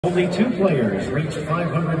Only two players reached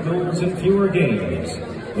 500 goals in fewer games,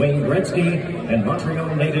 Wayne Gretzky and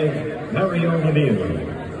Montreal native Mario Lemieux.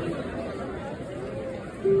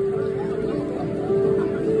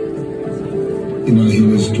 You know, he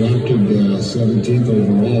was drafted 17th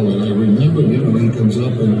overall, and I remember, when he comes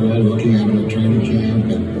up and we're all looking at him at training camp,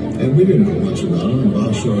 and we didn't know much about him.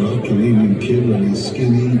 Bob showed up, Canadian kid, and he's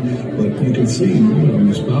skinny, but you can see, he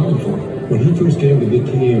was powerful. When he first came to the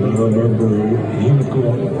team, I remember he would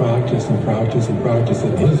go out and practice and practice and practice,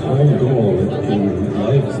 and his whole goal in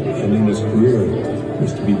life and in his career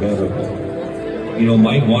was to be better.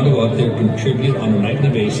 Mike wanted to go out there and contribute on a nightly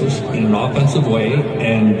basis in an offensive way,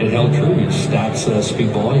 and it held true. His stats speak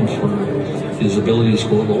volumes for his ability to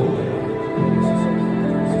score goals.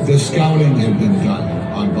 The scouting had been done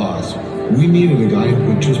on Boss. We needed a guy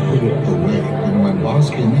who would just put it away. And when Boss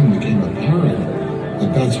came in, it became apparent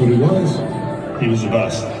that that's what he was. He was the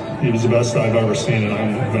best. He was the best I've ever seen, and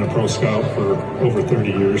I've been a pro scout for over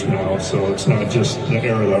 30 years now, so it's not just the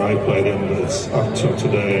era that I played in, but it's up till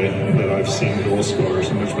today that I've seen goal scorers,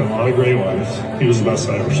 and there's been a lot of great ones. He was the best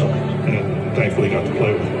I ever saw, and thankfully got to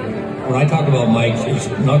play with him. When I talk about Mike, it's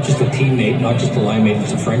not just a teammate, not just a line mate,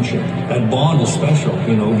 it's a friendship. That bond is special,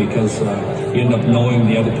 because you end up knowing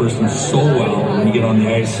the other person so well. When you get on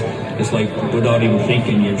the ice, it's like without even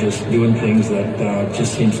thinking, you're just doing things that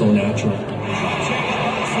just seem so natural.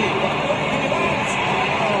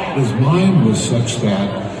 His mind was such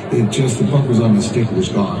that the puck was on the stick, was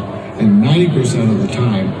gone. And 90% of the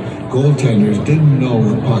time, goaltenders didn't know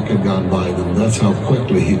the puck had gone by them. That's how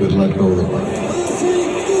quickly he would let go of the puck.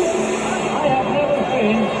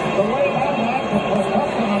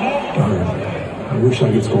 Darn, I wish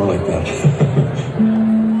I could score like that.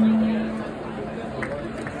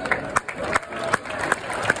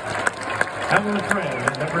 Our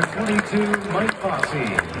friend, number 22, Mike Bossy,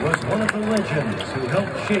 was one of the legends who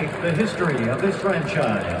helped shape the history of this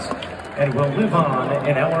franchise and will live on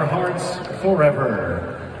in our hearts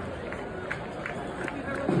forever.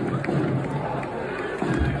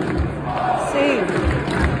 Bossy!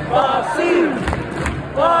 Bossy!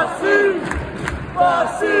 Bossy!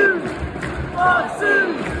 Bossy! Bossy!